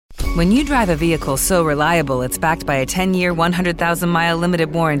When you drive a vehicle so reliable it's backed by a 10-year, 100,000-mile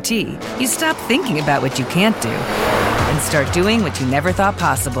limited warranty, you stop thinking about what you can't do and start doing what you never thought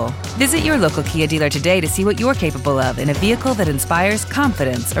possible. Visit your local Kia dealer today to see what you're capable of in a vehicle that inspires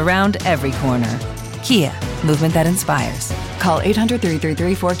confidence around every corner. Kia, movement that inspires. Call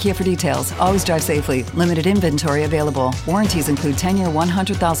 800-333-4KIA for details. Always drive safely. Limited inventory available. Warranties include 10-year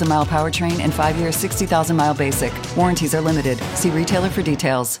 100,000-mile powertrain and 5-year 60,000-mile basic. Warranties are limited. See retailer for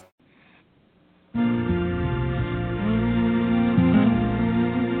details.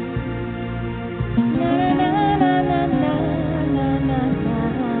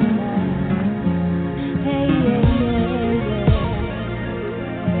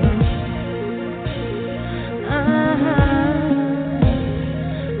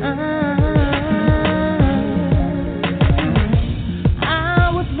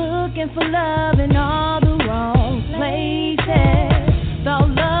 For love in all the wrong places. Thought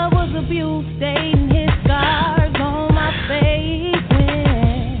love was abuse, stating his scars on my face.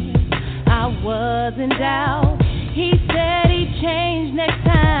 When I was in doubt, he said he'd change next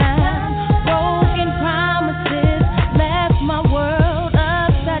time. Broken promises left my world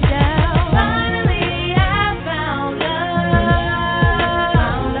upside down. Finally I found love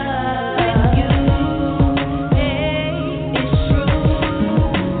with you. Hey, it's true.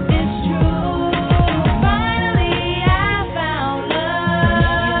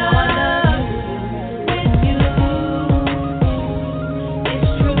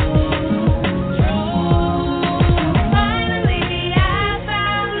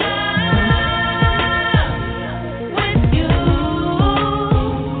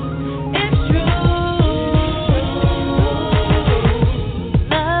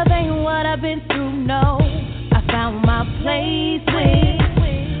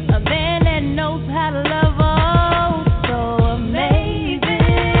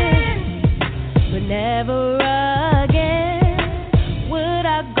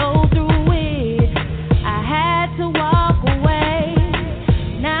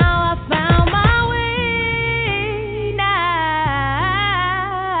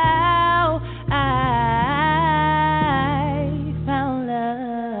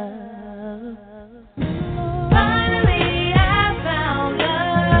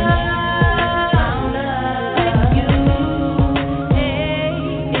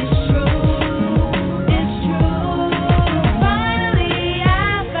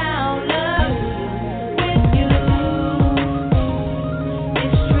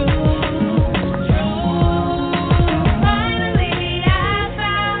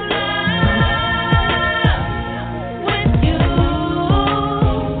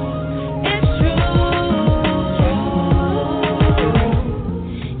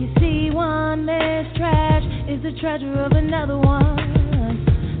 Treasure of another one.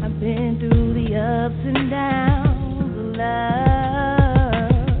 I've been through the ups and downs of love,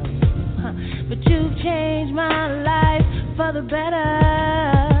 but you've changed my life for the better,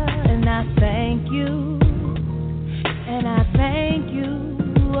 and I thank you, and I thank you.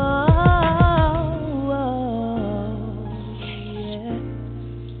 Oh, yeah.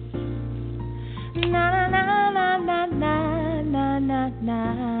 Na na na na na na na na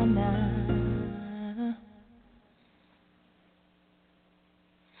na.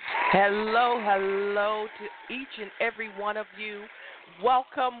 Hello, hello to each and every one of you.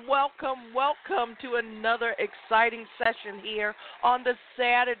 Welcome, welcome, welcome to another exciting session here on the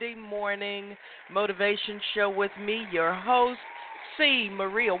Saturday morning motivation show with me, your host, C.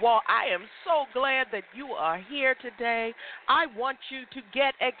 Maria Wall. I am so glad that you are here today. I want you to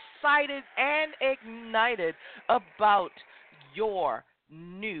get excited and ignited about your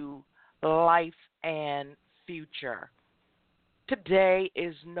new life and future. Today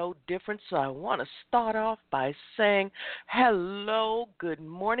is no different, so I want to start off by saying hello, good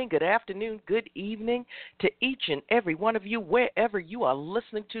morning, good afternoon, good evening to each and every one of you, wherever you are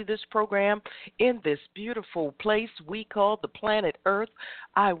listening to this program in this beautiful place we call the planet Earth.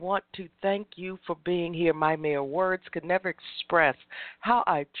 I want to thank you for being here. My mere words could never express how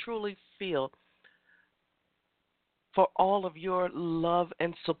I truly feel for all of your love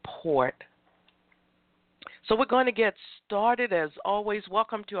and support. So we're going to get started. As always,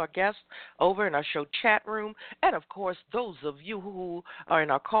 welcome to our guests over in our show chat room, and, of course, those of you who are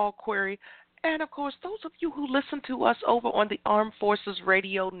in our call query, and, of course, those of you who listen to us over on the Armed Forces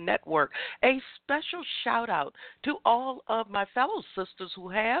Radio Network. A special shout-out to all of my fellow sisters who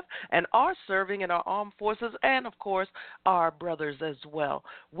have and are serving in our armed forces, and, of course, our brothers as well.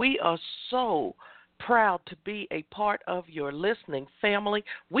 We are so proud to be a part of your listening family.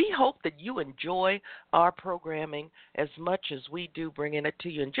 We hope that you enjoy our programming as much as we do bringing it to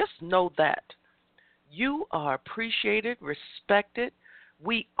you. And just know that you are appreciated, respected.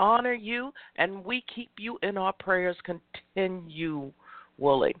 We honor you, and we keep you in our prayers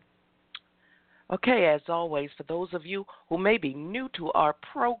continually. Okay, as always, for those of you who may be new to our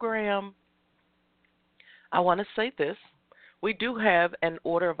program, I want to say this. We do have an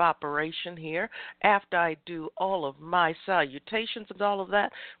order of operation here. After I do all of my salutations and all of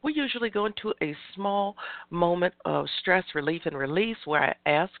that, we usually go into a small moment of stress relief and release where I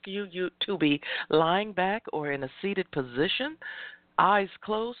ask you to be lying back or in a seated position, eyes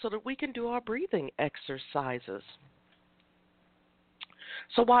closed, so that we can do our breathing exercises.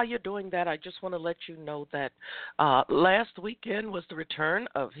 So while you're doing that, I just want to let you know that last weekend was the return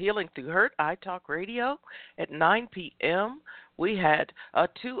of Healing Through Hurt, iTalk Radio at 9 p.m. We had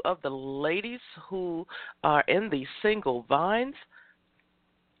two of the ladies who are in the Single Vines,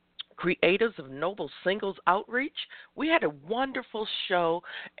 creators of Noble Singles Outreach. We had a wonderful show,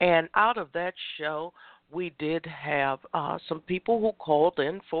 and out of that show, we did have some people who called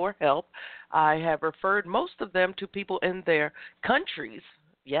in for help. I have referred most of them to people in their countries.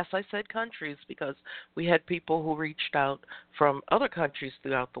 Yes, I said countries because we had people who reached out from other countries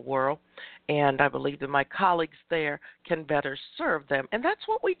throughout the world, and I believe that my colleagues there can better serve them. And that's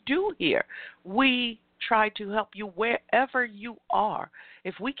what we do here. We try to help you wherever you are.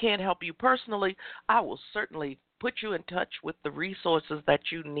 If we can't help you personally, I will certainly put you in touch with the resources that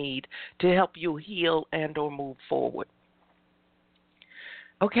you need to help you heal and or move forward.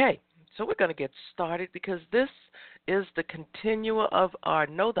 Okay, so we're going to get started because this is the continua of our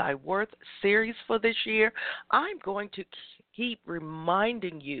Know Thy Worth series for this year. I'm going to keep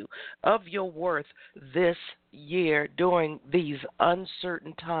reminding you of your worth this year during these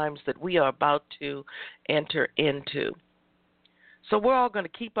uncertain times that we are about to enter into. So we're all going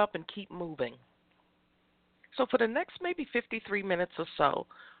to keep up and keep moving. So for the next maybe 53 minutes or so,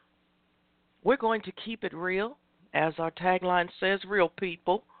 we're going to keep it real, as our tagline says, real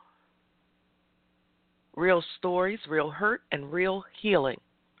people, real stories, real hurt, and real healing.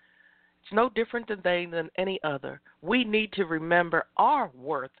 It's no different than any other. We need to remember our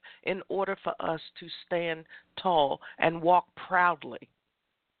worth in order for us to stand tall and walk proudly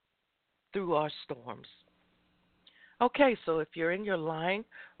through our storms. Okay, so if you're in your lying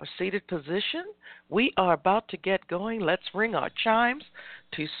or seated position, we are about to get going. Let's ring our chimes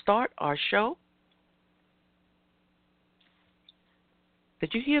to start our show.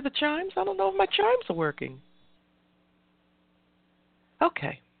 Did you hear the chimes? I don't know if my chimes are working.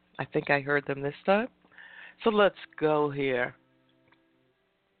 Okay, I think I heard them this time. So let's go here.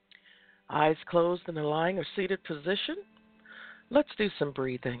 Eyes closed in a lying or seated position. Let's do some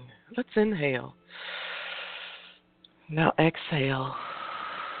breathing. Let's inhale. Now exhale.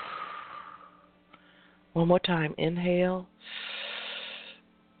 One more time. Inhale.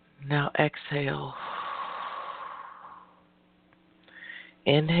 Now exhale.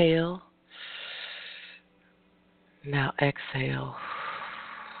 Inhale. Now exhale.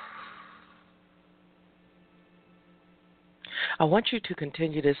 I want you to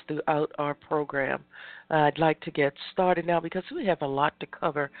continue this throughout our program. I'd like to get started now because we have a lot to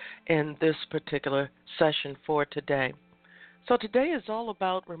cover in this particular session for today. So today is all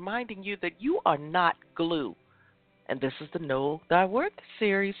about reminding you that you are not glue. And this is the Know Thy Worth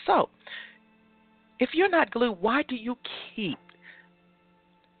series. So if you're not glue, why do you keep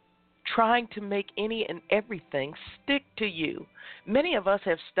trying to make any and everything stick to you? Many of us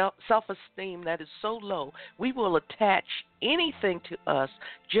have self-esteem that is so low, we will attach anything to us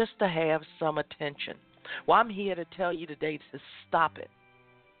just to have some attention. Well, I'm here to tell you today to stop it.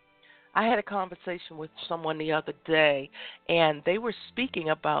 I had a conversation with someone the other day, and they were speaking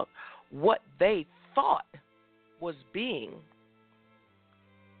about what they thought was being,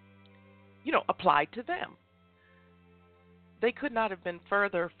 applied to them. They could not have been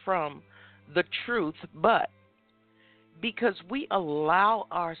further from the truth, but because we allow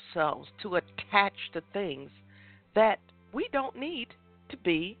ourselves to attach to things that we don't need to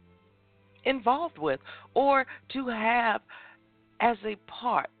be involved with or to have as a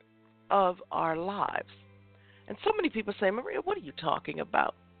part of our lives. And so many people say, Maria, what are you talking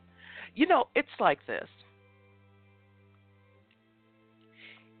about? It's like this.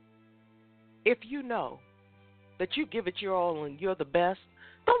 If you know that you give it your all and you're the best,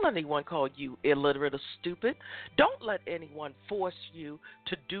 don't let anyone call you illiterate or stupid. Don't let anyone force you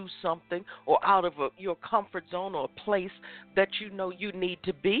to do something or out of your comfort zone or a place that you know you need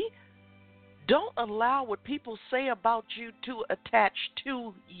to be. Don't allow what people say about you to attach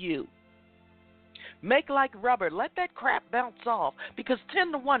to you. Make like rubber. Let that crap bounce off. Because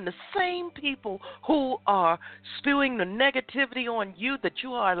 10 to 1, the same people who are spewing the negativity on you that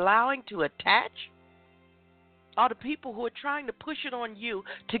you are allowing to attach are the people who are trying to push it on you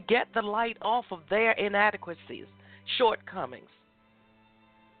to get the light off of their inadequacies, shortcomings,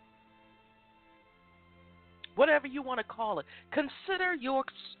 whatever you want to call it. Consider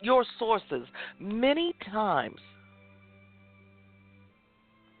your sources. Many times,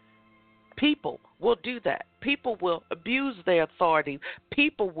 people will do that. People will abuse their authority.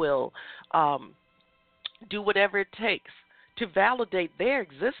 People will do whatever it takes to validate their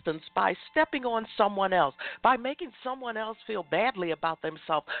existence by stepping on someone else, by making someone else feel badly about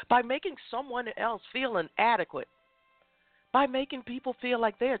themselves, by making someone else feel inadequate, by making people feel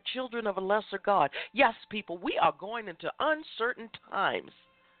like they are children of a lesser God. Yes, people, we are going into uncertain times.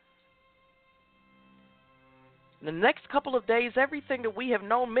 In the next couple of days, everything that we have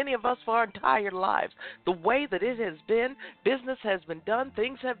known, many of us for our entire lives, the way that it has been, business has been done,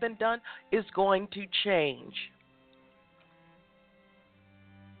 things have been done, is going to change.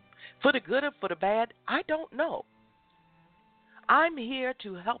 For the good or for the bad, I don't know. I'm here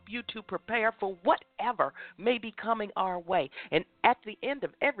to help you to prepare for whatever may be coming our way. And at the end of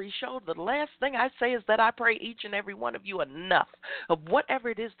every show, the last thing I say is that I pray each and every one of you enough of whatever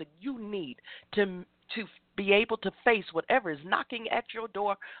it is that you need to be able to face whatever is knocking at your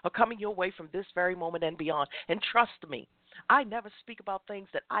door or coming your way from this very moment and beyond. And trust me, I never speak about things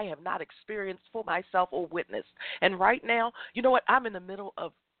that I have not experienced for myself or witnessed. And right now, you know what? I'm in the middle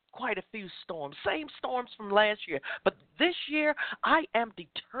of quite a few storms, same storms from last year. But this year, I am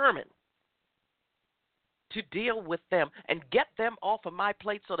determined to deal with them and get them off of my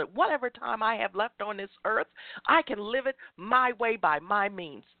plate so that whatever time I have left on this earth, I can live it my way by my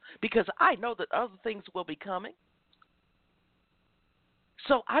means, because I know that other things will be coming.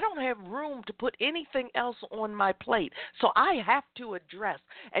 So I don't have room to put anything else on my plate. So I have to address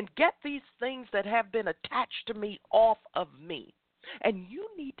and get these things that have been attached to me off of me. And you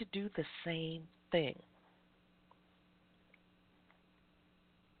need to do the same thing.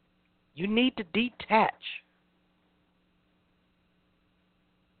 You need to detach.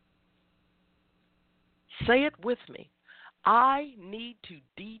 Say it with me. I need to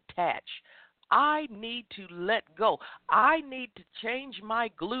detach. I need to let go. I need to change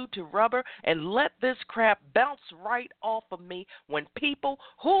my glue to rubber and let this crap bounce right off of me when people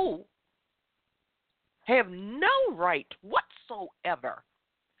who have no right whatsoever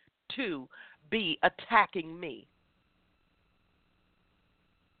to be attacking me.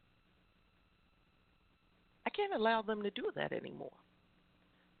 I can't allow them to do that anymore.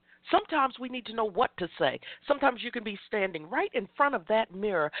 Sometimes we need to know what to say. Sometimes you can be standing right in front of that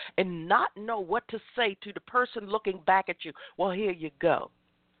mirror and not know what to say to the person looking back at you. Well, here you go.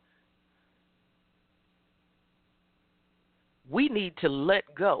 We need to let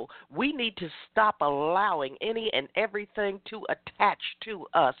go. We need to stop allowing any and everything to attach to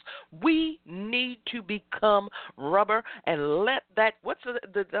us. We need to become rubber and let that, what's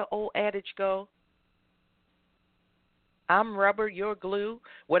the old adage go? I'm rubber, you're glue.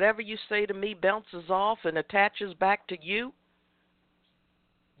 Whatever you say to me bounces off and attaches back to you.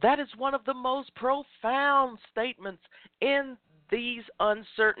 That is one of the most profound statements in these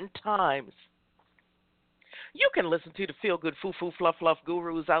uncertain times. You can listen to the feel-good, foo-foo, fluff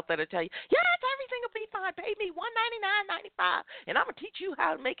gurus out there that tell you, yes, everything will be fine. Pay me $199.95, and I'm going to teach you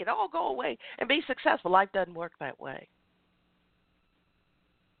how to make it all go away and be successful. Life doesn't work that way.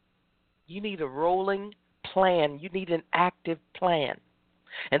 You need a rolling plan. You need an active plan.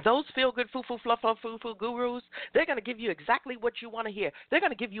 And those feel-good, foo-foo, fluff, foo-foo gurus, they're going to give you exactly what you want to hear. They're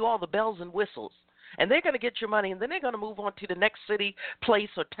going to give you all the bells and whistles. And they're going to get your money, and then they're going to move on to the next city, place,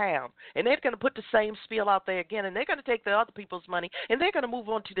 or town. And they're going to put the same spiel out there again, and they're going to take the other people's money, and they're going to move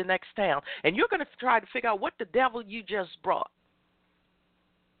on to the next town. And you're going to try to figure out what the devil you just brought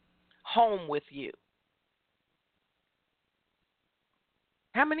home with you.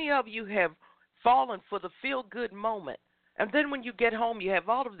 How many of you have fallen for the feel-good moment? And then when you get home, you have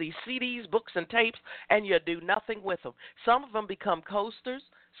all of these CDs, books, and tapes, and you do nothing with them. Some of them become coasters.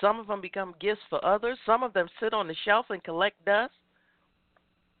 Some of them become gifts for others. Some of them sit on the shelf and collect dust.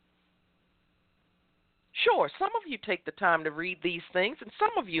 Sure, some of you take the time to read these things, and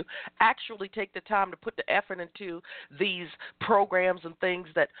some of you actually take the time to put the effort into these programs and things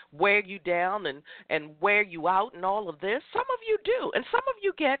that wear you down and wear you out and all of this. Some of you do, and some of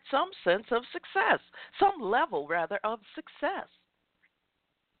you get some sense of success, some level, rather, of success.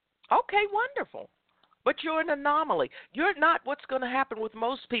 Okay, wonderful. But you're an anomaly. You're not what's going to happen with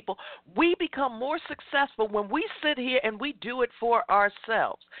most people. We become more successful when we sit here and we do it for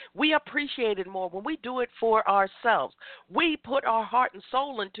ourselves. We appreciate it more when we do it for ourselves. We put our heart and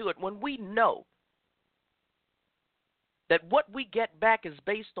soul into it when we know that what we get back is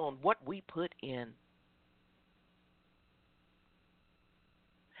based on what we put in.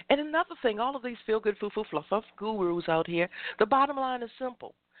 And another thing, all of these feel-good, foo-foo, fluff gurus out here, the bottom line is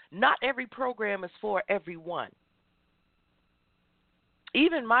simple. Not every program is for everyone.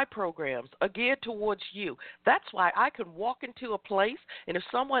 Even my programs are geared towards you. That's why I can walk into a place, and if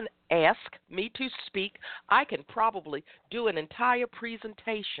someone asks me to speak, I can probably do an entire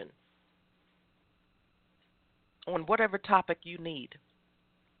presentation on whatever topic you need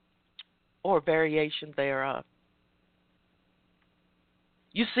or variation thereof.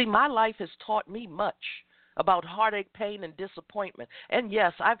 You see, my life has taught me much about heartache, pain, and disappointment. And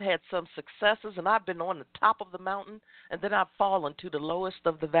yes, I've had some successes, and I've been on the top of the mountain, and then I've fallen to the lowest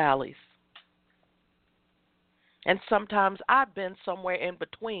of the valleys. And sometimes I've been somewhere in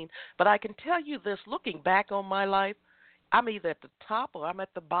between. But I can tell you this, looking back on my life, I'm either at the top or I'm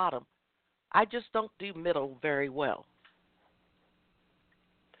at the bottom. I just don't do middle very well.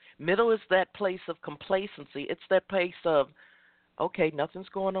 Middle is that place of complacency. It's that place of, okay, nothing's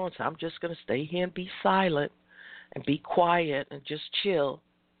going on, so I'm just going to stay here and be silent and be quiet and just chill.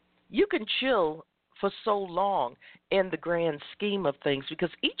 You can chill for so long in the grand scheme of things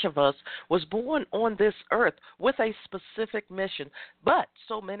because each of us was born on this earth with a specific mission, but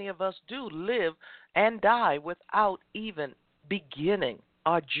so many of us do live and die without even beginning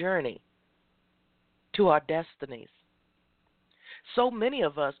our journey to our destinies. So many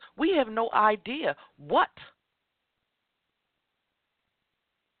of us, we have no idea what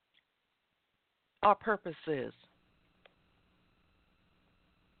our purpose is,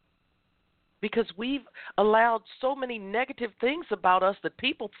 because we've allowed so many negative things about us that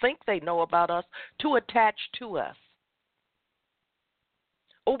people think they know about us to attach to us.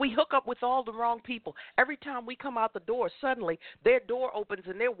 Or we hook up with all the wrong people. Every time we come out the door, suddenly their door opens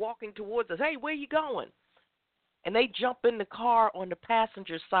and they're walking towards us. Hey, where you going? And they jump in the car on the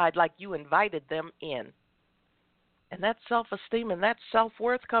passenger side like you invited them in. And that self-esteem and that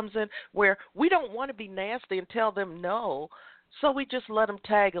self-worth comes in where we don't want to be nasty and tell them no, so we just let them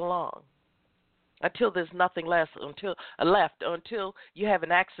tag along until there's nothing left, until you have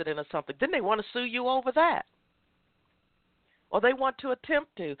an accident or something. Then they want to sue you over that, or they want to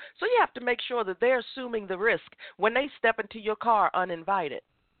attempt to. So you have to make sure that they're assuming the risk when they step into your car uninvited.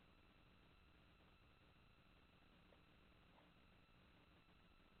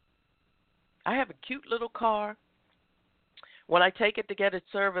 I have a cute little car. When I take it to get it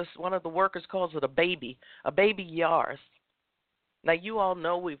serviced, one of the workers calls it a baby Yaris. Now, you all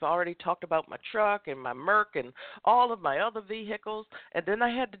know we've already talked about my truck and my Merc and all of my other vehicles, and then I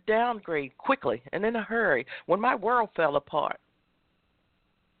had to downgrade quickly and in a hurry when my world fell apart.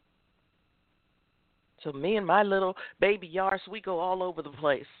 So me and my little baby Yaris, we go all over the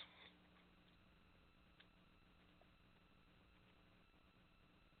place.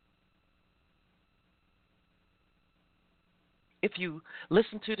 If you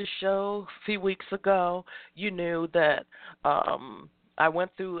listened to the show a few weeks ago, you knew that I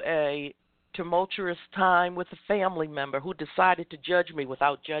went through a tumultuous time with a family member who decided to judge me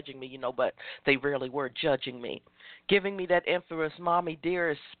without judging me, but they really were judging me, giving me that infamous "Mommy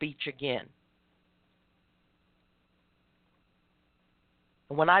Dearest" speech again.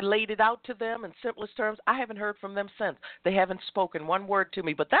 When I laid it out to them in simplest terms, I haven't heard from them since. They haven't spoken one word to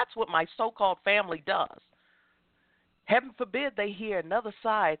me, but that's what my so-called family does. Heaven forbid they hear another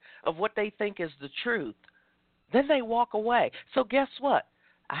side of what they think is the truth. Then they walk away. So guess what?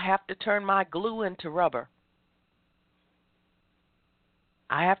 I have to turn my glue into rubber.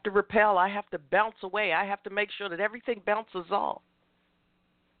 I have to repel. I have to bounce away. I have to make sure that everything bounces off.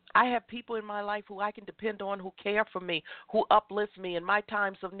 I have people in my life who I can depend on, who care for me, who uplift me in my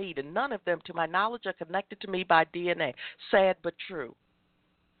times of need, and none of them, to my knowledge, are connected to me by DNA. Sad but true.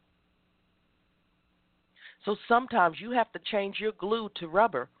 So sometimes you have to change your glue to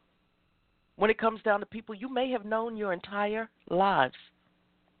rubber when it comes down to people you may have known your entire lives.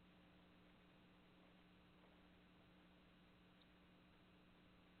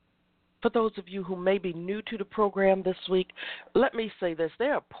 For those of you who may be new to the program this week, let me say this.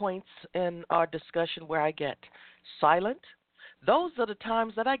 There are points in our discussion where I get silent. Those are the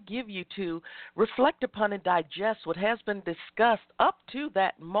times that I give you to reflect upon and digest what has been discussed up to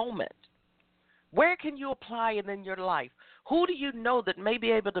that moment. Where can you apply it in your life? Who do you know that may be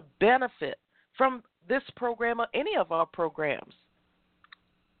able to benefit from this program or any of our programs?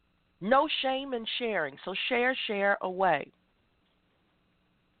 No shame in sharing. So share away.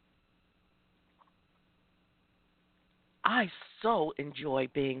 I so enjoy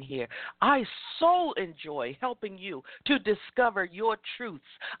being here. I so enjoy helping you to discover your truths.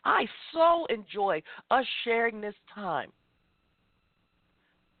 I so enjoy us sharing this time.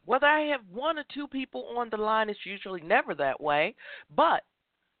 Whether I have one or two people on the line, it's usually never that way. But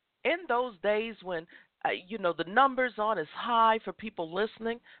in those days when the numbers aren't as high for people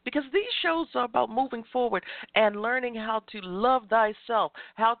listening, because these shows are about moving forward and learning how to love thyself,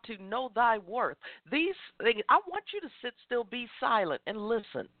 how to know thy worth. These things, I want you to sit still, be silent, and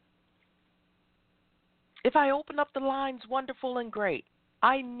listen. If I open up the lines, wonderful and great.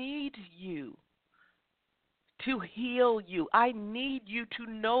 I need you to heal you. I need you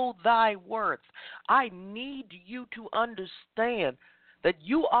to know thy worth. I need you to understand that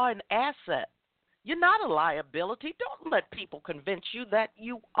you are an asset. You're not a liability. Don't let people convince you that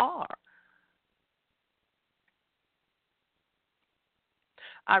you are.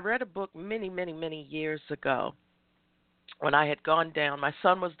 I read a book many, many, many years ago when I had gone down. My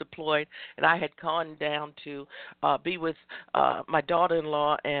son was deployed, and I had gone down to be with my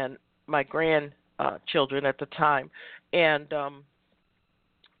daughter-in-law and my grandchildren at the time. And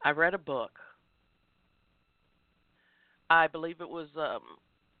I read a book. I believe it was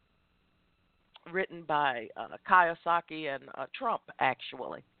written by Kiyosaki and Trump,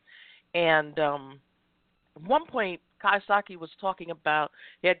 actually. And at one point, Kiyosaki was talking about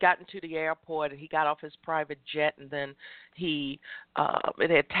he had gotten to the airport and he got off his private jet, and then it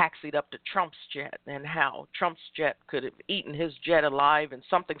had taxied up to Trump's jet, and how Trump's jet could have eaten his jet alive and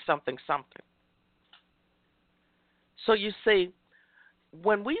something, something, something. So you see,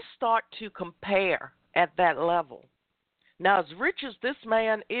 when we start to compare at that level, now as rich as this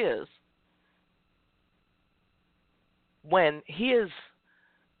man is, when his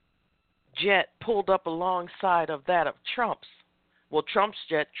jet pulled up alongside of that of Trump's, well, Trump's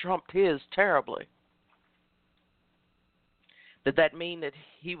jet trumped his terribly. Did that mean that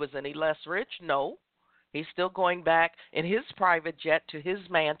he was any less rich? No. He's still going back in his private jet to his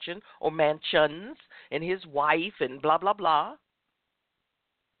mansion or mansions and his wife and blah, blah, blah.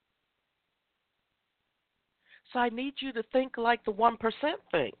 So I need you to think like the 1%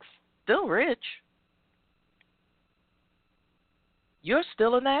 thinks. Still rich. You're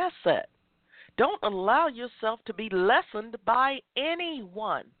still an asset. Don't allow yourself to be lessened by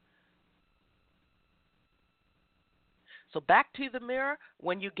anyone. So back to the mirror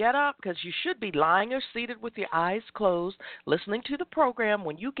when you get up, because you should be lying or seated with your eyes closed, listening to the program.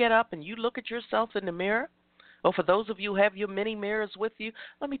 When you get up and you look at yourself in the mirror, or for those of you who have your mini mirrors with you,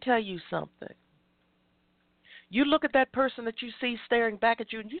 let me tell you something. You look at that person that you see staring back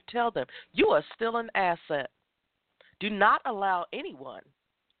at you and you tell them you are still an asset. Do not allow anyone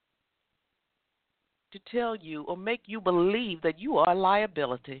to tell you or make you believe that you are a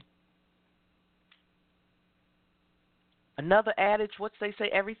liability. Another adage, what's they say,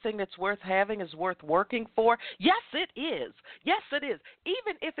 everything that's worth having is worth working for? Yes, it is. Yes, it is.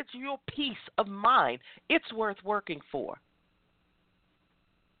 Even if it's your peace of mind, it's worth working for.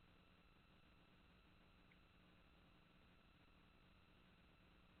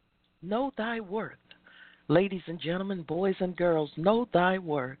 Know thy worth. Ladies and gentlemen, boys and girls, know thy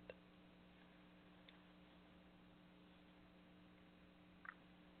worth.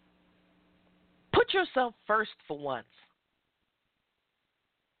 Put yourself first for once.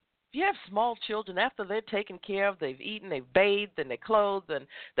 If you have small children, after they're taken care of, they've eaten, they've bathed, and they're clothed, and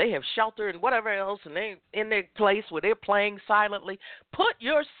they have shelter and whatever else, and they're in their place where they're playing silently, put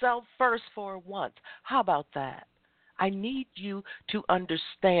yourself first for once. How about that? I need you to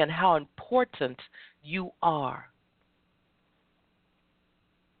understand how important you are.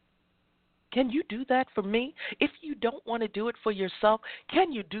 Can you do that for me? If you don't want to do it for yourself,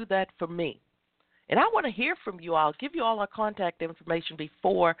 can you do that for me? And I want to hear from you all. I'll give you all our contact information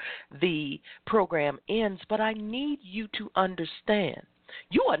before the program ends, but I need you to understand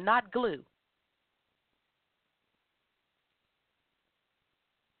you are not glue.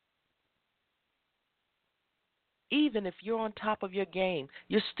 Even if you're on top of your game,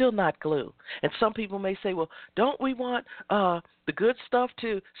 you're still not glue. And some people may say, well, don't we want the good stuff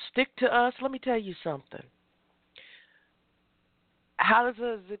to stick to us? Let me tell you something. How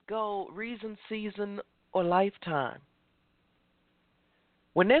does it go, reason, season, or lifetime?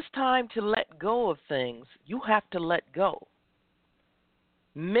 When there's time to let go of things, you have to let go.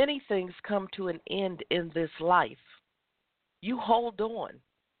 Many things come to an end in this life. You hold on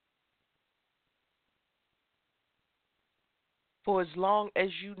for as long as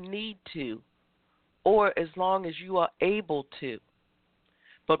you need to, or as long as you are able to.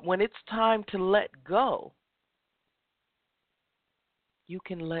 But when it's time to let go, you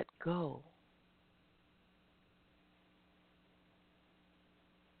can let go.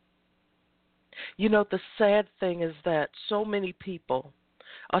 You know, the sad thing is that so many people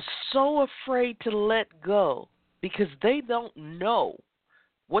are so afraid to let go because they don't know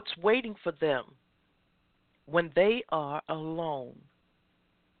what's waiting for them when they are alone.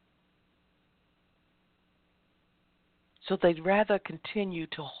 So they'd rather continue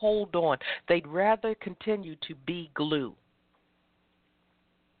to hold on. They'd rather continue to be glue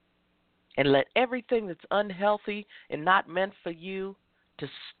and let everything that's unhealthy and not meant for you to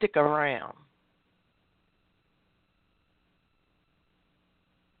stick around.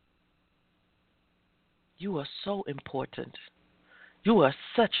 You are so important. You are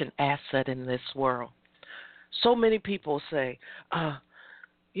such an asset in this world. So many people say,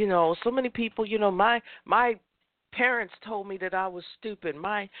 so many people, my parents told me that I was stupid.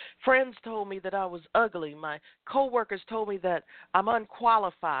 My friends told me that I was ugly. My coworkers told me that I'm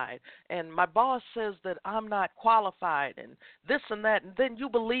unqualified. And my boss says that I'm not qualified and this and that. And then you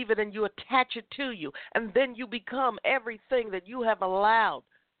believe it and you attach it to you. And then you become everything that you have allowed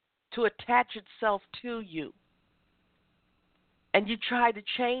to attach itself to you. And you try to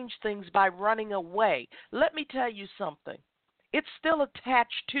change things by running away. Let me tell you something. It's still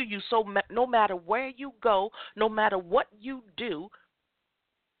attached to you, so no matter where you go, no matter what you do,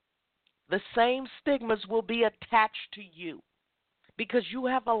 the same stigmas will be attached to you because you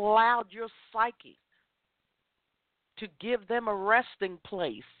have allowed your psyche to give them a resting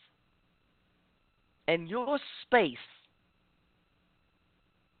place and your space.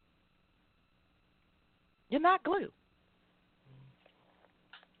 You're not glue.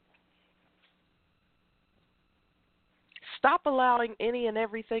 Stop allowing any and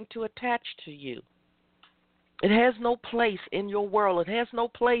everything to attach to you. It has no place in your world. It has no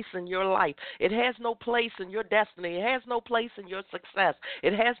place in your life. It has no place in your destiny. It has no place in your success.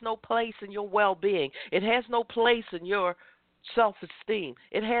 It has no place in your well-being. It has no place in your self-esteem.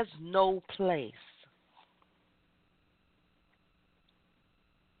 It has no place.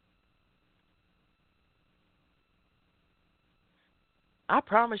 I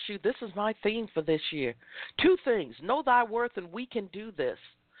promise you, this is my theme for this year. 2 things. Know thy worth, and we can do this.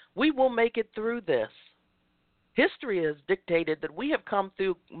 We will make it through this. History has dictated that we have come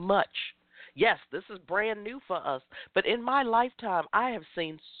through much. Yes, this is brand new for us, but in my lifetime, I have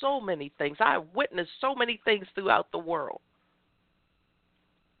seen so many things. I have witnessed so many things throughout the world.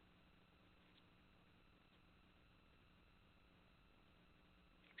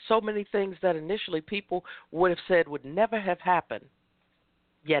 So many things that initially people would have said would never have happened,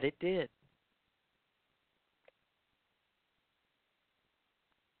 yet it did.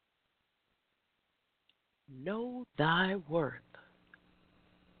 Know thy worth.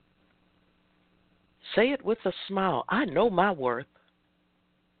 Say it with a smile. I know my worth.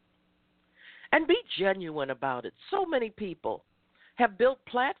 And be genuine about it. So many people have built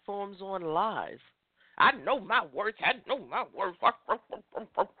platforms on lies. I know my worth. I know my worth.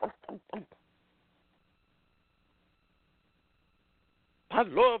 I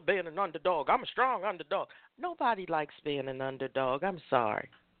love being an underdog. I'm a strong underdog. Nobody likes being an underdog. I'm sorry.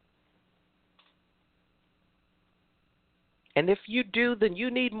 And if you do, then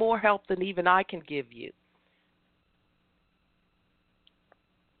you need more help than even I can give you.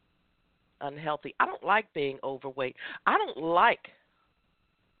 Unhealthy. I don't like being overweight. I don't like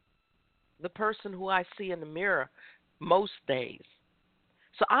the person who I see in the mirror most days.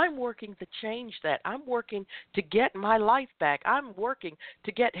 So I'm working to change that. I'm working to get my life back. I'm working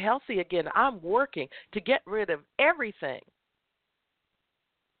to get healthy again. I'm working to get rid of everything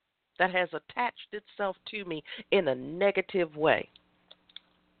that has attached itself to me in a negative way.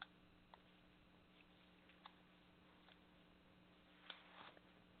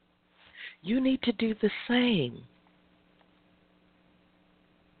 You need to do the same.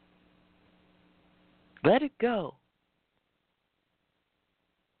 Let it go.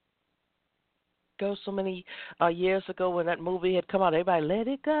 Go so many years ago when that movie had come out, everybody, let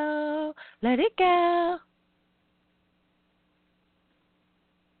it go, let it go.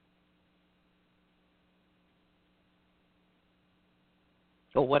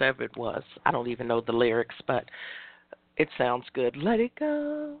 Or whatever it was. I don't even know the lyrics, but it sounds good. Let it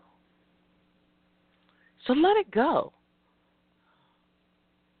go. So let it go.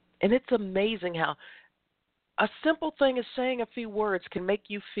 And it's amazing how a simple thing as saying a few words can make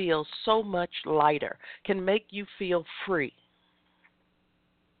you feel so much lighter, can make you feel free.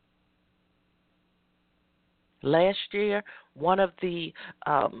 Last year, one of the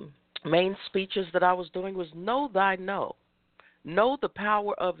main speeches that I was doing was Know Thy No. Know the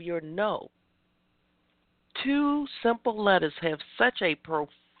power of your no. Two simple letters have such a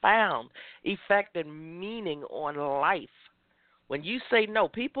profound effect and meaning on life. When you say no,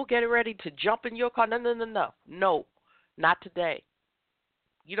 people get ready to jump in your car. No, no, no, no. No, not today.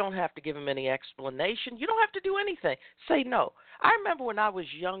 You don't have to give them any explanation. You don't have to do anything. Say no. I remember when I was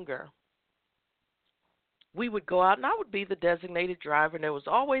younger, we would go out and I would be the designated driver, and there was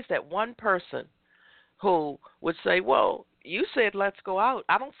always that one person who would say, well, you said let's go out.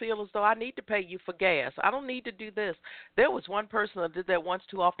 I don't feel as though I need to pay you for gas. I don't need to do this. There was one person that did that once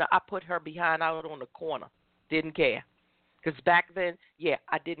too often. I put her behind out on the corner. Didn't care. Because back then, yeah,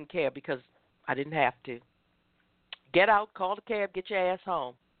 I didn't care because I didn't have to. Get out, call the cab, get your ass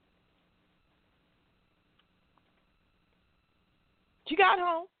home. She got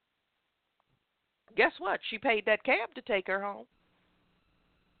home. Guess what? She paid that cab to take her home.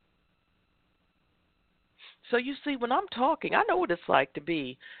 So you see, when I'm talking, I know what it's like to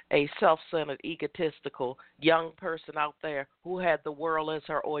be a self-centered, egotistical young person out there who had the world as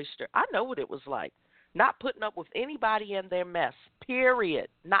her oyster. I know what it was like. Not putting up with anybody in their mess, period.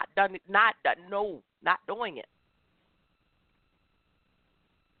 Not doing it.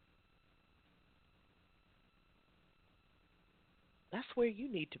 That's where you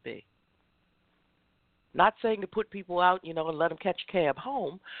need to be. Not saying to put people out, and let them catch a cab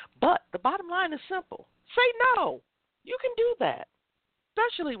home, but the bottom line is simple. Say no. You can do that,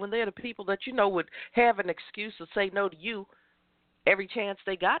 especially when they're the people that would have an excuse to say no to you every chance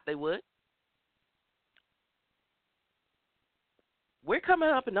they got, they would. We're coming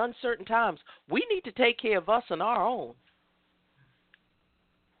up in uncertain times. We need to take care of us and our own.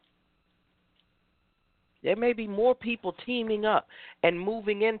 There may be more people teaming up and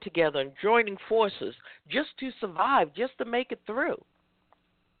moving in together and joining forces just to survive, just to make it through.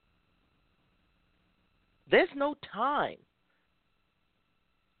 There's no time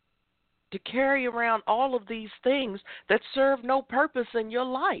to carry around all of these things that serve no purpose in your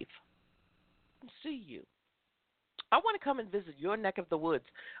life. I'll see you. I want to come and visit your neck of the woods.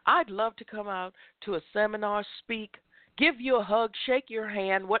 I'd love to come out to a seminar, speak, give you a hug, shake your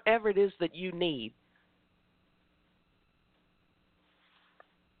hand, whatever it is that you need.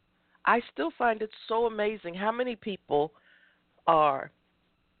 I still find it so amazing how many people are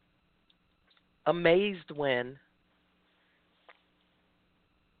amazed when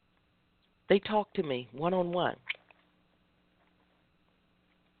they talk to me one-on-one.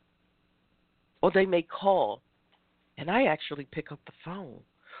 Or they may call, and I actually pick up the phone,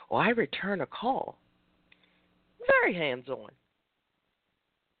 or I return a call. Very hands-on.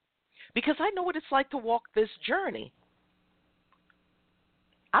 Because I know what it's like to walk this journey.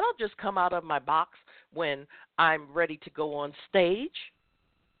 I don't just come out of my box when I'm ready to go on stage.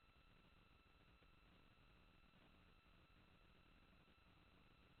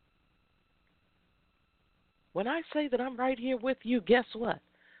 When I say that I'm right here with you, guess what?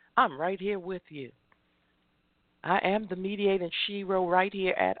 I'm right here with you. I am the mediator and shero right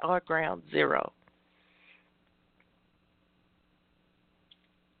here at our ground zero.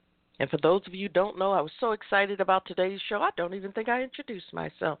 And for those of you who don't know, I was so excited about today's show, I don't even think I introduced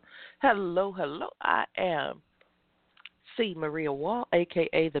myself. Hello. I am C. Maria Wall,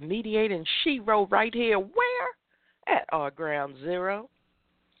 a.k.a. the mediator and shero right here. Where? At our ground zero.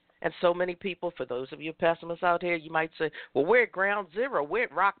 And so many people, for those of you pessimists out here, you might say, well, we're at ground zero. We're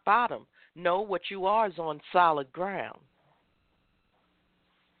at rock bottom. No, what you are is on solid ground.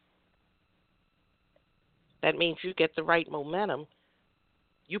 That means you get the right momentum.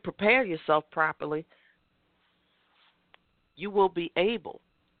 You prepare yourself properly, you will be able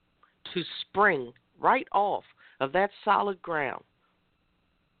to spring right off of that solid ground.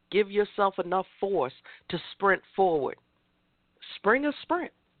 Give yourself enough force to sprint forward. Spring a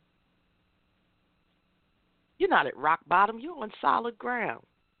sprint. You're not at rock bottom, you're on solid ground.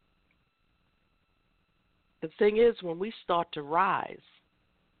 The thing is, when we start to rise,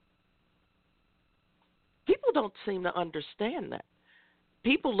 people don't seem to understand that.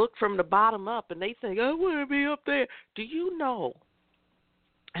 People look from the bottom up and they think, I want to be up there. Do you know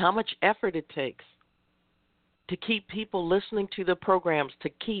how much effort it takes to keep people listening to the programs, to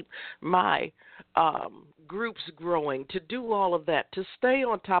keep my groups growing, to do all of that, to stay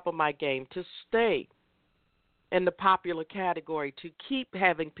on top of my game, to stay in the popular category, to keep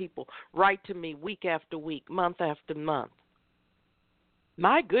having people write to me week after week, month after month?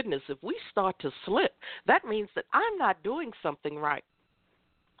 My goodness, if we start to slip, that means that I'm not doing something right.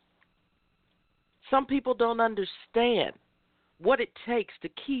 Some people don't understand what it takes to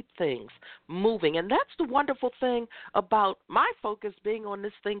keep things moving. And that's the wonderful thing about my focus being on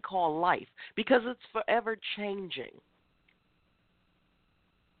this thing called life, because it's forever changing.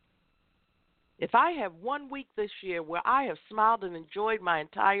 If I have one week this year where I have smiled and enjoyed my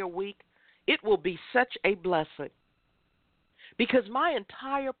entire week, it will be such a blessing. Because my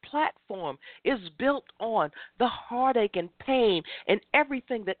entire platform is built on the heartache and pain and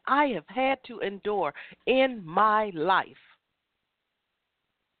everything that I have had to endure in my life.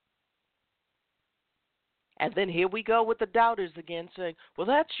 And then here we go with the doubters again saying, well,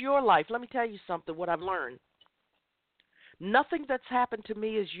 that's your life. Let me tell you something, what I've learned. Nothing that's happened to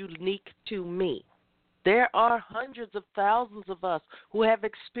me is unique to me. There are hundreds of thousands of us who have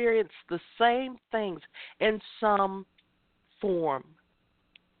experienced the same things in some form.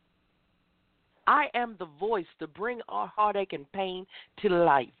 I am the voice to bring our heartache and pain to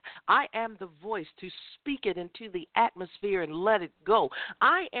life. I am the voice to speak it into the atmosphere and let it go.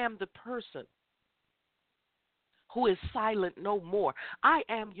 I am the person who is silent no more. I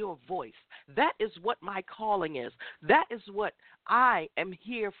am your voice. That is what my calling is. That is what I am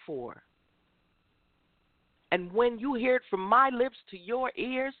here for. And when you hear it from my lips to your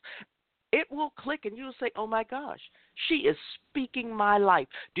ears, it will click and you'll say, oh my gosh, she is speaking my life.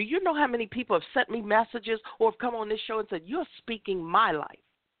 Do you know how many people have sent me messages or have come on this show and said, you're speaking my life?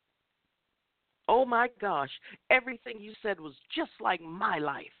 Oh my gosh, everything you said was just like my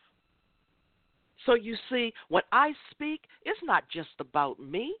life. So you see, when I speak, it's not just about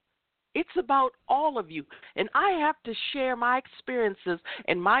me. It's about all of you. And I have to share my experiences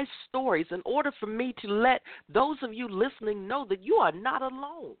and my stories in order for me to let those of you listening know that you are not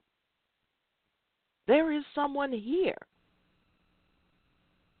alone. There is someone here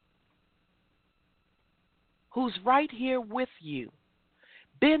who's right here with you.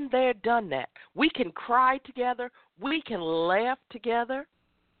 Been there, done that. We can cry together. We can laugh together.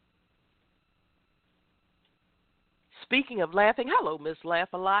 Speaking of laughing, hello, Miss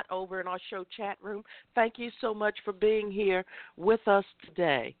Laugh-A-Lot over in our show chat room. Thank you so much for being here with us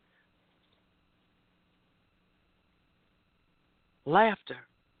today. Laughter.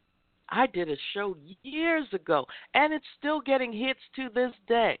 I did a show years ago, and it's still getting hits to this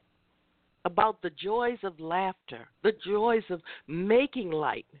day about the joys of laughter, the joys of making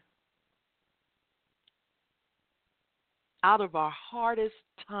light out of our hardest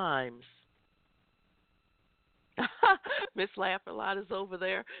times. Miss Laugh-A-Lot is over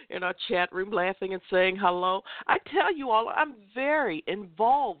there in our chat room laughing and saying hello. I tell you all, I'm very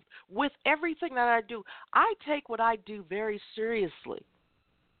involved with everything that I do. I take what I do very seriously.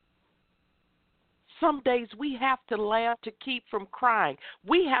 Some days we have to laugh to keep from crying.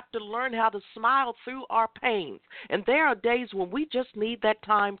 We have to learn how to smile through our pains. And there are days when we just need that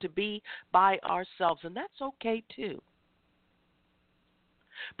time to be by ourselves, and that's okay too.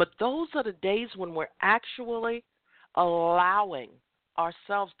 But those are the days when we're actually allowing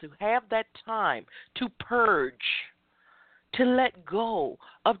ourselves to have that time to purge, to let go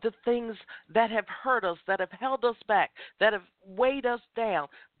of the things that have hurt us, that have held us back, that have weighed us down.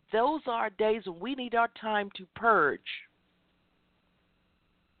 Those are days when we need our time to purge.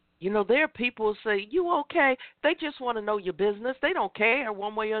 You know, there are people who say, you okay? They just want to know your business. They don't care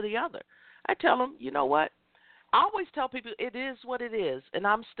one way or the other. I tell them, you know what? I always tell people it is what it is, and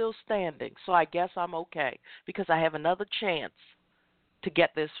I'm still standing, so I guess I'm okay because I have another chance to get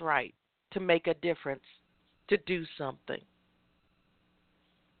this right, to make a difference, to do something.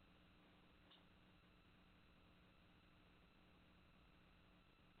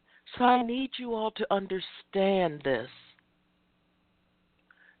 So I need you all to understand this.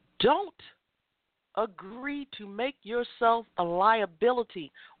 Don't agree to make yourself a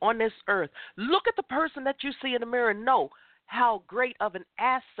liability on this earth. Look at the person that you see in the mirror and know how great of an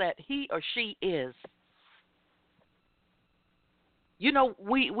asset he or she is. You know,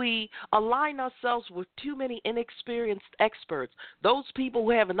 we align ourselves with too many inexperienced experts, those people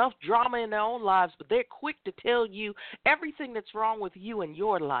who have enough drama in their own lives, but they're quick to tell you everything that's wrong with you and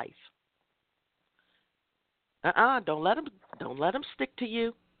your life. Don't let them stick to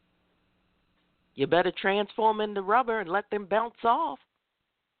you. You better transform into rubber and let them bounce off.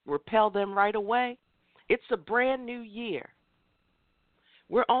 Repel them right away. It's a brand new year.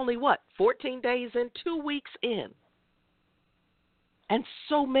 We're only, 14 days in, 2 weeks in. And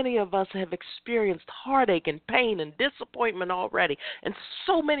so many of us have experienced heartache and pain and disappointment already. And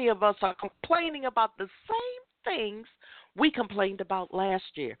so many of us are complaining about the same things we complained about last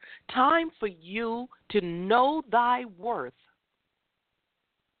year. Time for you to know thy worth.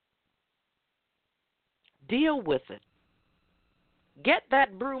 Deal with it. Get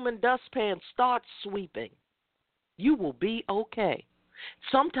that broom and dustpan, start sweeping. You will be okay.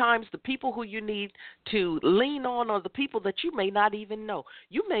 Sometimes the people who you need to lean on are the people that you may not even know.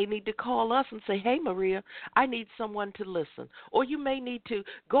 You may need to call us and say, hey, Maria, I need someone to listen. Or you may need to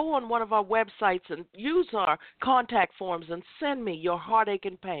go on one of our websites and use our contact forms and send me your heartache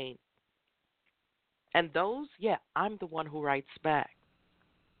and pain. And those, yeah, I'm the one who writes back.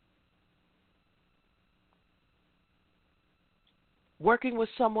 Working with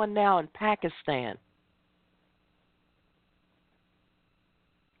someone now in Pakistan.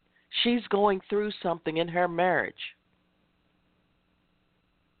 She's going through something in her marriage.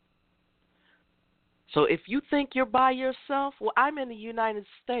 So if you think you're by yourself, well, I'm in the United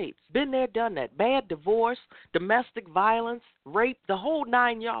States. Been there, done that. Bad divorce, domestic violence, rape, the whole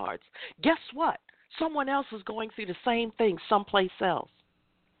 9 yards. Guess what? Someone else is going through the same thing someplace else.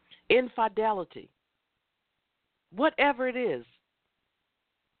 Infidelity. Whatever it is.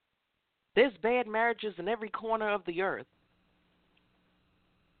 There's bad marriages in every corner of the earth.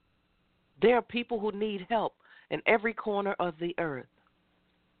 There are people who need help in every corner of the earth.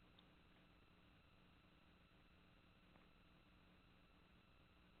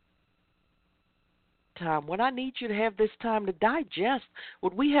 Time when I need you to have this time to digest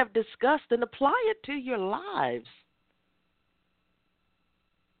what we have discussed and apply it to your lives.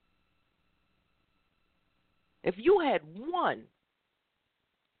 If you had one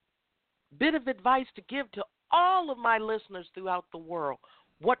bit of advice to give to all of my listeners throughout the world,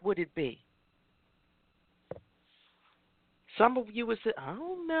 what would it be? Some of you would say, I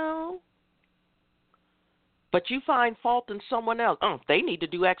don't know. But you find fault in someone else. Oh, they need to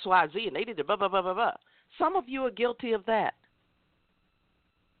do X, Y, Z, and they need to blah, blah, blah, blah, blah. Some of you are guilty of that.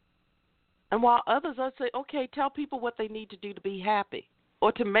 And while others, I say, okay, tell people what they need to do to be happy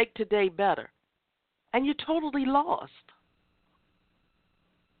or to make today better. And you're totally lost.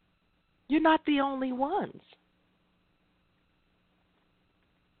 You're not the only ones.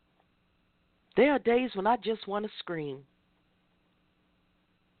 There are days when I just want to scream.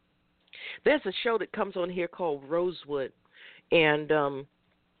 There's a show that comes on here called Rosewood, and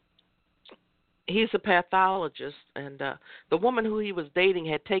he's a pathologist, and the woman who he was dating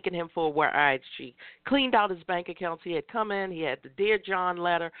had taken him for a ride. She cleaned out his bank accounts. He had come in. He had the Dear John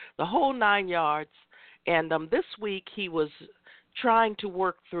letter, the whole 9 yards, and this week he was trying to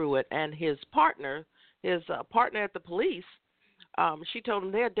work through it, and his partner at the police, she told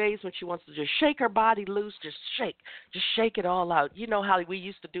him there are days when she wants to just shake her body loose, just shake it all out. You know how we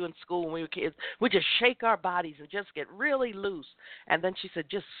used to do in school when we were kids. We just shake our bodies and just get really loose. And then she said,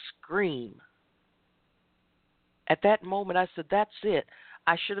 just scream. At that moment, I said, that's it.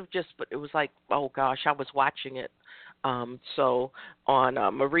 I should have but it was like, oh gosh, I was watching it. So on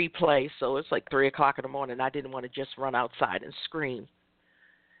a replay, so it's like 3 o'clock in the morning. I didn't want to just run outside and scream.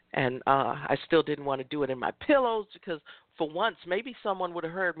 And I still didn't want to do it in my pillows because for once maybe someone would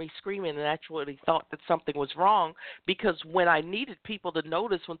have heard me screaming and actually thought that something was wrong, because when I needed people to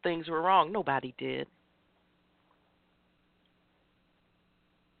notice when things were wrong, nobody did.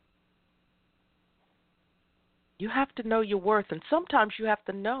 You have to know your worth, and sometimes you have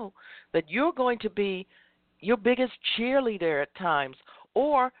to know that you're going to be your biggest cheerleader at times,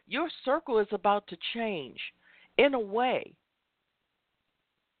 or your circle is about to change in a way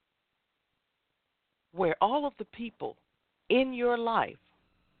where all of the people in your life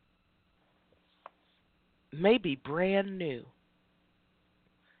may be brand new.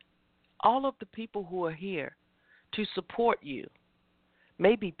 All of the people who are here to support you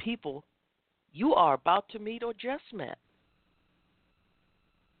may be people you are about to meet or just met.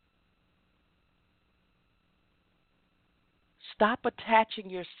 Stop attaching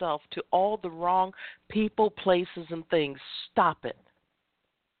yourself to all the wrong people, places, and things. Stop it.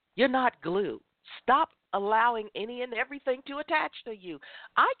 You're not glue. Stop allowing any and everything to attach to you.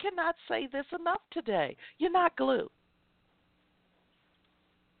 I cannot say this enough today. You're not glue.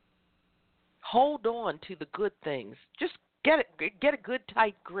 Hold on to the good things. Just get a good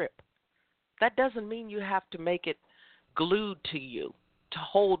tight grip. That doesn't mean you have to make it glued to you, to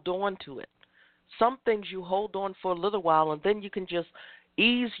hold on to it. Some things you hold on for a little while, and then you can just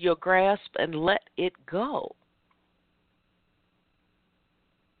ease your grasp and let it go.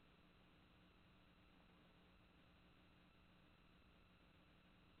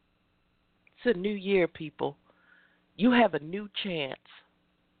 It's a new year, people. You have a new chance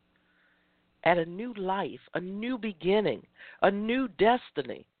at a new life, a new beginning, a new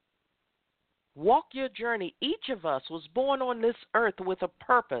destiny. Walk your journey. Each of us was born on this earth with a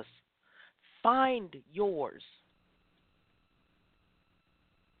purpose. Find yours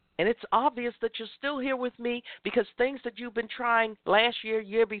And it's obvious that you're still here with me because things that you've been trying last year,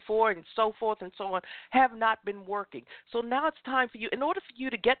 year before, and so forth and so on have not been working. So now it's time for you, in order for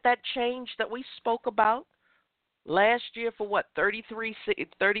you to get that change that we spoke about last year for 33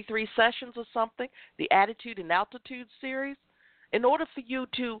 sessions or something, the Attitude and Altitude series, in order for you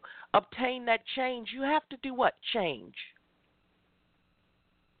to obtain that change, you have to do what? Change.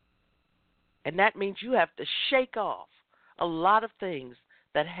 And that means you have to shake off a lot of things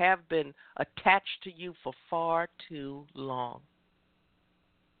that have been attached to you for far too long.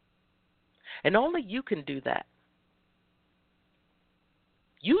 And only you can do that.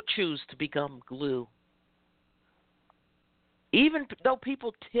 You choose to become glue. Even though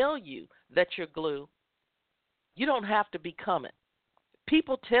people tell you that you're glue, you don't have to become it.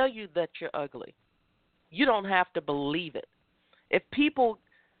 People tell you that you're ugly. You don't have to believe it. If people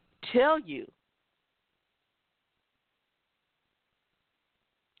tell you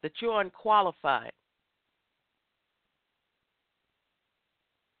that you're unqualified,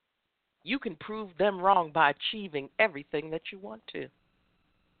 you can prove them wrong by achieving everything that you want to.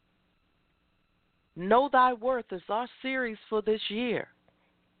 Know Thy Worth is our series for this year.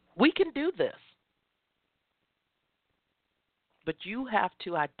 We can do this. But you have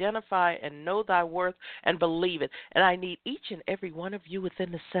to identify and know thy worth and believe it. And I need each and every one of you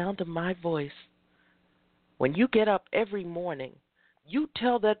within the sound of my voice. When you get up every morning, you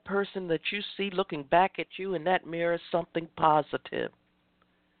tell that person that you see looking back at you in that mirror something positive.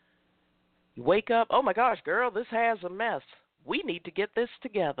 You wake up, oh my gosh, girl, this has a mess. We need to get this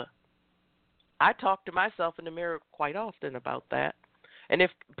together. I talk to myself in the mirror quite often about that. And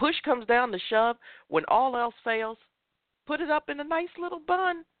if push comes down to shove, when all else fails, put it up in a nice little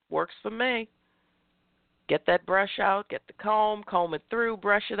bun. Works for me. Get that brush out, get the comb it through,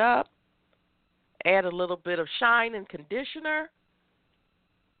 brush it up. Add a little bit of shine and conditioner.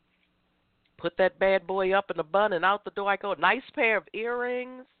 Put that bad boy up in the bun, and out the door I go. A nice pair of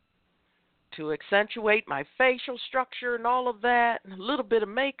earrings to accentuate my facial structure and all of that. A little bit of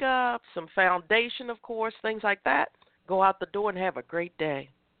makeup, some foundation, of course, things like that. Go out the door and have a great day.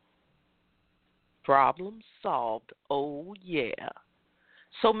 Problem solved. Oh, yeah.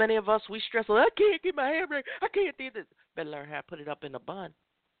 So many of us, we stress, I can't get my hair ready. I can't do this. Better learn how to put it up in a bun.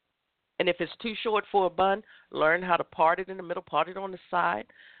 And if it's too short for a bun, learn how to part it in the middle, part it on the side.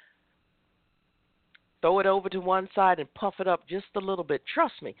 Throw it over to one side and puff it up just a little bit.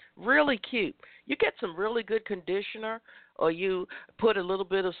 Trust me, really cute. You get some really good conditioner, or you put a little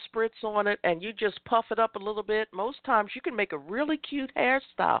bit of spritz on it and you just puff it up a little bit. Most times you can make a really cute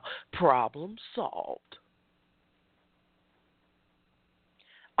hairstyle. Problem solved.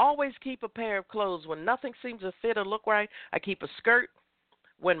 Always keep a pair of clothes. When nothing seems to fit or look right, I keep a skirt.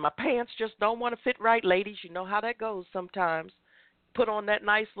 When my pants just don't want to fit right, ladies, you know how that goes sometimes. Put on that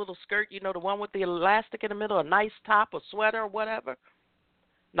nice little skirt, you know, the one with the elastic in the middle, a nice top or sweater or whatever.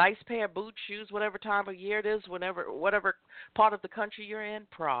 Nice pair of boots, shoes, whatever time of year it is, whatever part of the country you're in.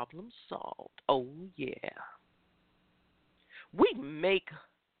 Problem solved. Oh, yeah. We make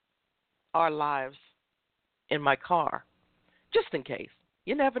our lives in my car, just in case.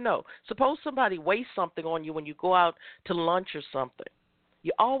 You never know. Suppose somebody wastes something on you when you go out to lunch or something.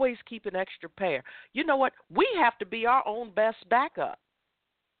 You always keep an extra pair. You know what? We have to be our own best backup.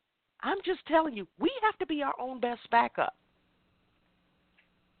 I'm just telling you, we have to be our own best backup.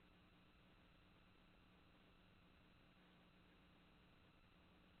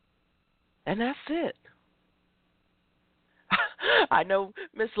 And that's it. I know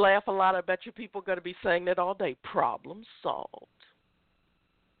Miss Laugh a lot. I bet you people are going to be saying that all day. Problem solved.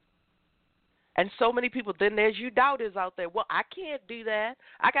 And so many people, then there's you doubters out there. Well, I can't do that.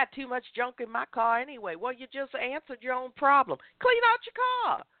 I got too much junk in my car anyway. Well, you just answered your own problem. Clean out your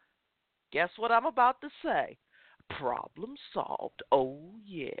car. Guess what I'm about to say? Problem solved. Oh,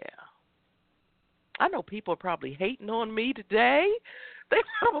 yeah. I know people are probably hating on me today. They're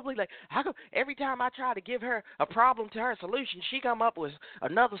probably like, how come every time I try to give her a problem to her solution, she come up with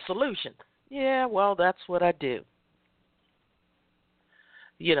another solution? Yeah, well, that's what I do.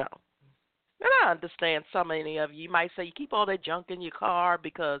 You know. And I understand so many of you might say you keep all that junk in your car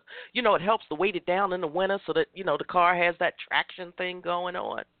because, you know, it helps to weight it down in the winter so that, you know, the car has that traction thing going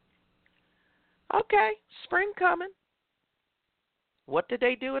on. Okay, spring coming. What did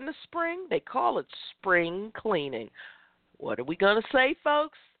they do in the spring? They call it spring cleaning. What are we going to say,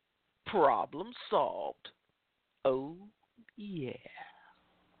 folks? Problem solved. Oh, yeah.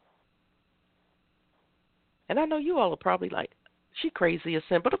 And I know you all are probably like, she crazy as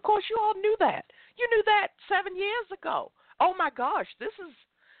sin. But, of course, you all knew that. You knew that 7 years ago. Oh, my gosh, this is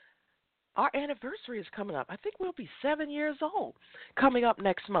our anniversary is coming up. I think we'll be 7 years old coming up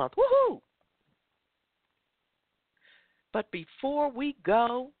next month. Woohoo! But before we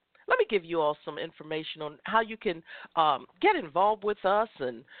go, let me give you all some information on how you can get involved with us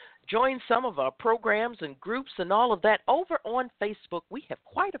and join some of our programs and groups and all of that. Over on Facebook, we have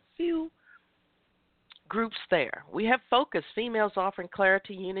quite a few groups there. We have Focus, Females Offering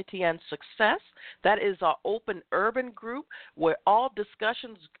Clarity, Unity, and Success. That is our open urban group where all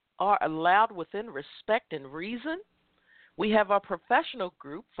discussions are allowed within respect and reason. We have our professional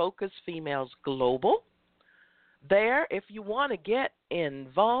group, Focus Females Global. There, if you want to get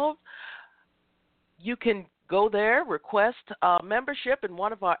involved, you can go there, request membership, and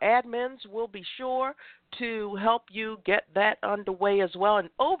one of our admins will be sure to help you get that underway as well. And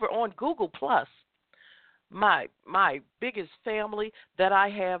over on Google Plus, my biggest family that I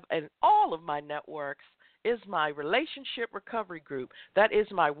have in all of my networks is my relationship recovery group. That is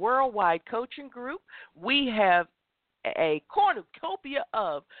my worldwide coaching group. We have a cornucopia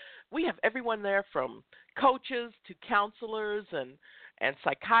of, we have everyone there from coaches to counselors and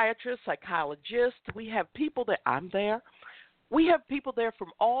psychiatrists, psychologists. We have people that, I'm there. We have people there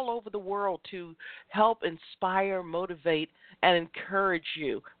from all over the world to help inspire, motivate, and encourage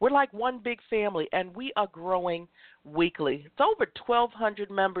you. We're like one big family, and we are growing weekly. It's over 1,200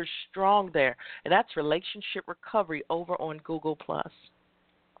 members strong there, and that's Relationship Recovery over on Google+.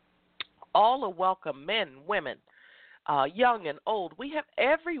 All are welcome, men, women, young and old. We have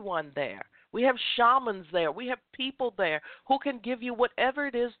everyone there. We have shamans there. We have people there who can give you whatever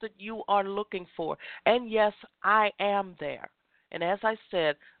it is that you are looking for. And, yes, I am there. And as I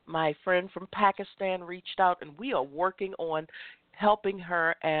said, my friend from Pakistan reached out, and we are working on helping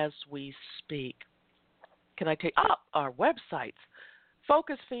her as we speak. Can I take our websites?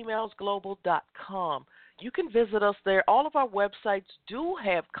 FocusFemalesGlobal.com. You can visit us there. All of our websites do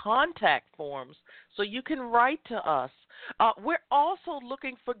have contact forms, so you can write to us. We're also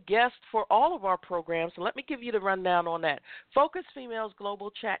looking for guests for all of our programs, so let me give you the rundown on that. Focus Females Global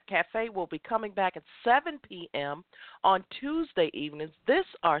Chat Cafe will be coming back at 7 p.m. on Tuesday evenings. This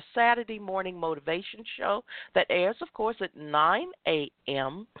our Saturday morning motivation show that airs, of course, at 9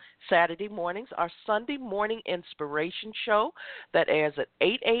 a.m. Saturday mornings. Our Sunday morning inspiration show that airs at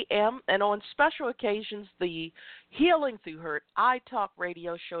 8 a.m. And on special occasions, the Healing Through Hurt iTalk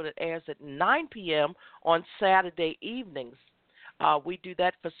radio show that airs at 9 p.m. on Saturday evenings. We do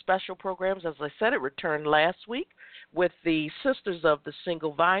that for special programs. As I said, it returned last week with the Sisters of the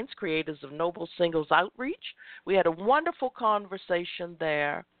Single Vines, creators of Noble Singles Outreach. We had a wonderful conversation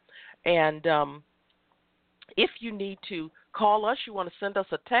there. And if you need to call us, you want to send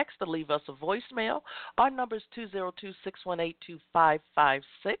us a text or leave us a voicemail, our number is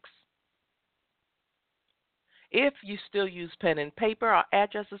 202-618-2556. If you still use pen and paper, our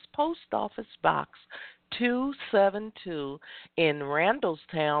address is Post Office Box 272 in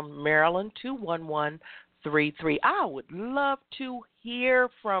Randallstown, Maryland, 21133. I would love to hear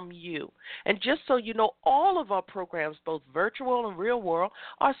from you. And just so you know, all of our programs, both virtual and real world,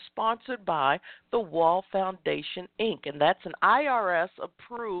 are sponsored by the Wall Foundation, Inc., and that's an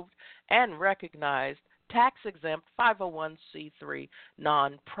IRS-approved and recognized tax-exempt 501c3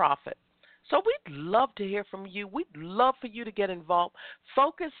 nonprofit. So we'd love to hear from you. We'd love for you to get involved.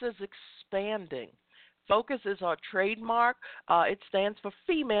 Focus is expanding. Focus is our trademark. It stands for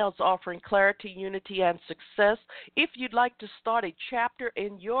Females Offering Clarity, Unity, and Success. If you'd like to start a chapter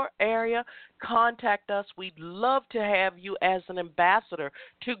in your area, contact us. We'd love to have you as an ambassador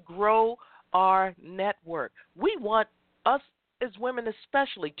to grow our network. We want us as women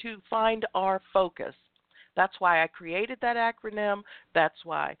especially to find our focus. That's why I created that acronym. That's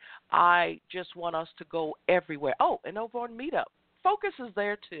why I just want us to go everywhere. Oh, and over on Meetup, Focus is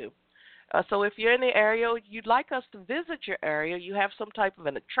there too. So if you're in the area, you'd like us to visit your area, you have some type of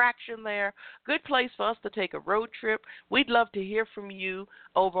an attraction there, good place for us to take a road trip, we'd love to hear from you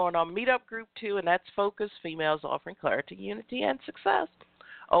over on our Meetup group too, and that's Focus, Females Offering Clarity, Unity, and Success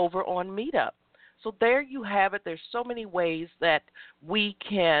over on Meetup. So there you have it. There's so many ways that we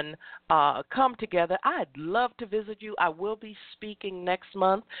can come together. I'd love to visit you. I will be speaking next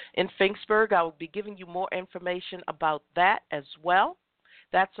month in Finksburg. I will be giving you more information about that as well.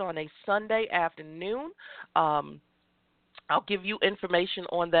 That's on a Sunday afternoon. I'll give you information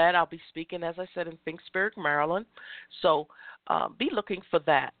on that. I'll be speaking, as I said, in Finksburg, Maryland. So be looking for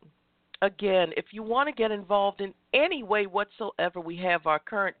that. Again, if you want to get involved in any way whatsoever, we have our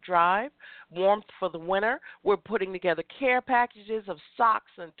current drive, Warmth for the Winter. We're putting together care packages of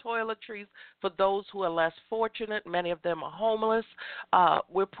socks and toiletries for those who are less fortunate. Many of them are homeless.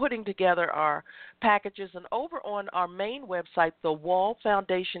 We're putting together our packages, and over on our main website,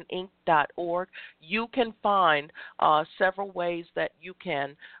 thewallfoundationinc.org, you can find several ways that you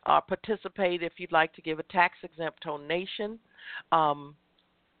can participate if you'd like to give a tax-exempt donation.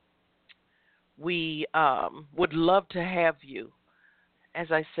 We would love to have you. As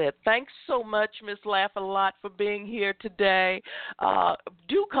I said, thanks so much, Miss Laugh-A-Lot, for being here today.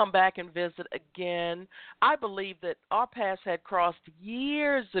 Do come back and visit again. I believe that our paths had crossed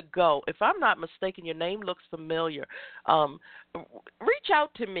years ago. If I'm not mistaken, your name looks familiar. Reach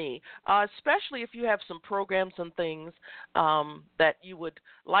out to me, especially if you have some programs and things that you would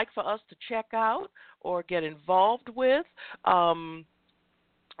like for us to check out or get involved with.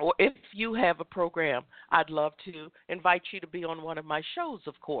 Or if you have a program, I'd love to invite you to be on one of my shows,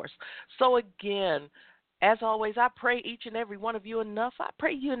 of course. So again, as always, I pray each and every one of you enough. I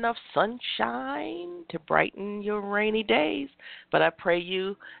pray you enough sunshine to brighten your rainy days. But I pray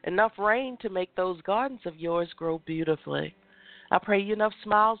you enough rain to make those gardens of yours grow beautifully. I pray you enough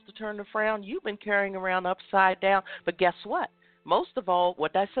smiles to turn the frown you've been carrying around upside down. But guess what? Most of all,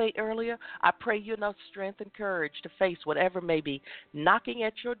 what did I say earlier? I pray you enough strength and courage to face whatever may be knocking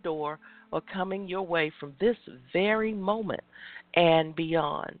at your door or coming your way from this very moment and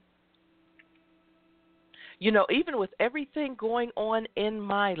beyond. You know, even with everything going on in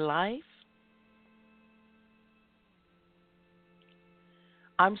my life,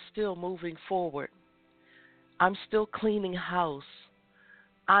 I'm still moving forward. I'm still cleaning house.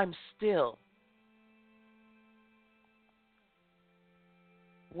 I'm still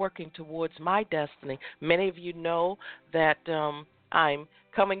working towards my destiny. Many of you know that I'm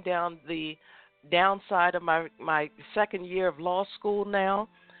coming down the downside of my second year of law school now.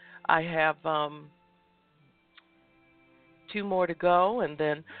 I have 2 more to go, and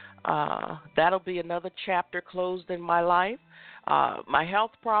then that'll be another chapter closed in my life. My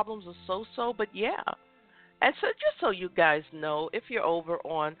health problems are so-so, but yeah. And so just so you guys know, if you're over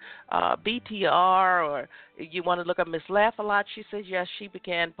on BTR or you want to look up Miss Laugh-A-Lot, she says, yes, she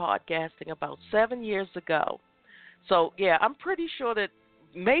began podcasting about 7 years ago. So, yeah, I'm pretty sure that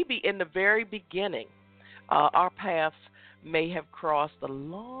maybe in the very beginning, our paths may have crossed a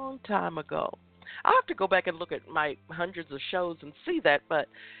long time ago. I'll have to go back and look at my hundreds of shows and see that, but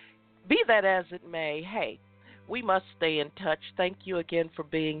be that as it may, hey, we must stay in touch. Thank you again for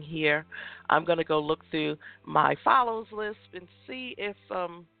being here. I'm going to go look through my follows list and see if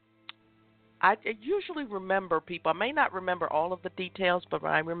I usually remember people. I may not remember all of the details, but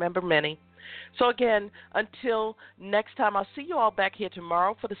I remember many. So again, until next time, I'll see you all back here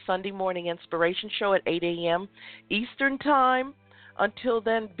tomorrow for the Sunday Morning Inspiration Show at 8 a.m. Eastern Time. Until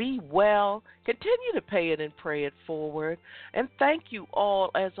then, be well. Continue to pay it and pray it forward. And thank you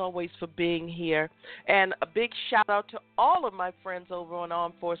all, as always, for being here. And a big shout-out to all of my friends over on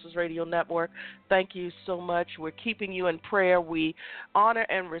Armed Forces Radio Network. Thank you so much. We're keeping you in prayer. We honor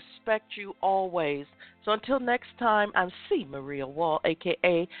and respect you always. So until next time, I'm C. Maria Wall,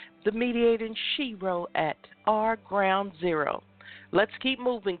 a.k.a. the mediating Shero at our Ground Zero. Let's keep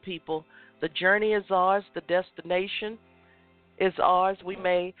moving, people. The journey is ours. The destination is ours. We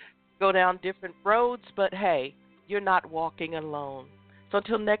may go down different roads, but hey, you're not walking alone. So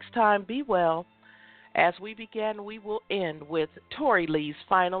until next time, be well. As we begin, we will end with Tori Lee's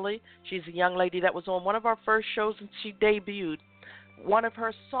Finally. She's a young lady that was on one of our first shows, and she debuted one of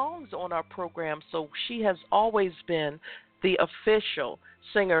her songs on our program, so she has always been the official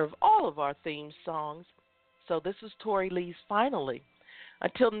singer of all of our theme songs. So this is Tori Lee's Finally.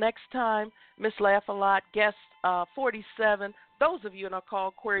 Until next time, Miss Laugh-A-Lot, guest 47, those of you in our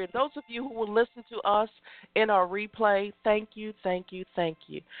call query, and those of you who will listen to us in our replay, thank you, thank you, thank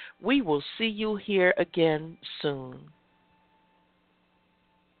you. We will see you here again soon.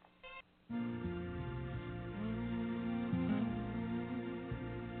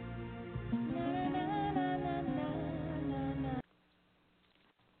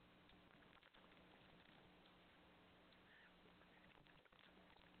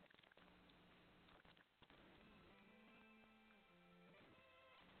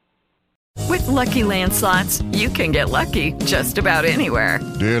 With Lucky Land Slots, you can get lucky just about anywhere.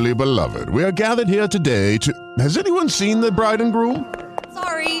 Dearly beloved, we are gathered here today to... Has anyone seen the bride and groom?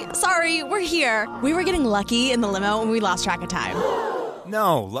 Sorry, we're here. We were getting lucky in the limo and we lost track of time.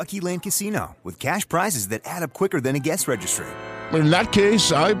 No, Lucky Land Casino, with cash prizes that add up quicker than a guest registry. In that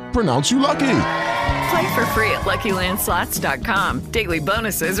case, I pronounce you lucky. Play for free at LuckyLandSlots.com. Daily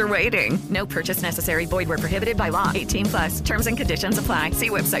bonuses are waiting. No purchase necessary. Void where prohibited by law. 18 plus. Terms and conditions apply. See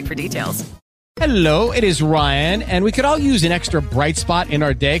website for details. Hello, it is Ryan, and we could all use an extra bright spot in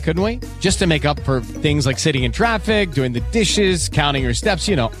our day, couldn't we? Just to make up for things like sitting in traffic, doing the dishes, counting your steps,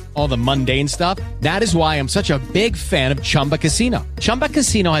 you know, all the mundane stuff. That is why I'm such a big fan of Chumba Casino. Chumba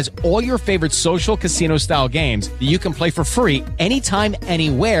Casino has all your favorite social casino-style games that you can play for free anytime,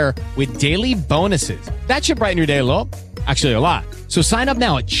 anywhere with daily bonuses. That should brighten your day a little. Actually, a lot. So sign up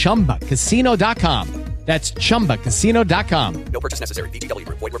now at ChumbaCasino.com. That's ChumbaCasino.com. No purchase necessary. VGW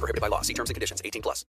Group. Void where prohibited by law. See terms and conditions. 18 plus.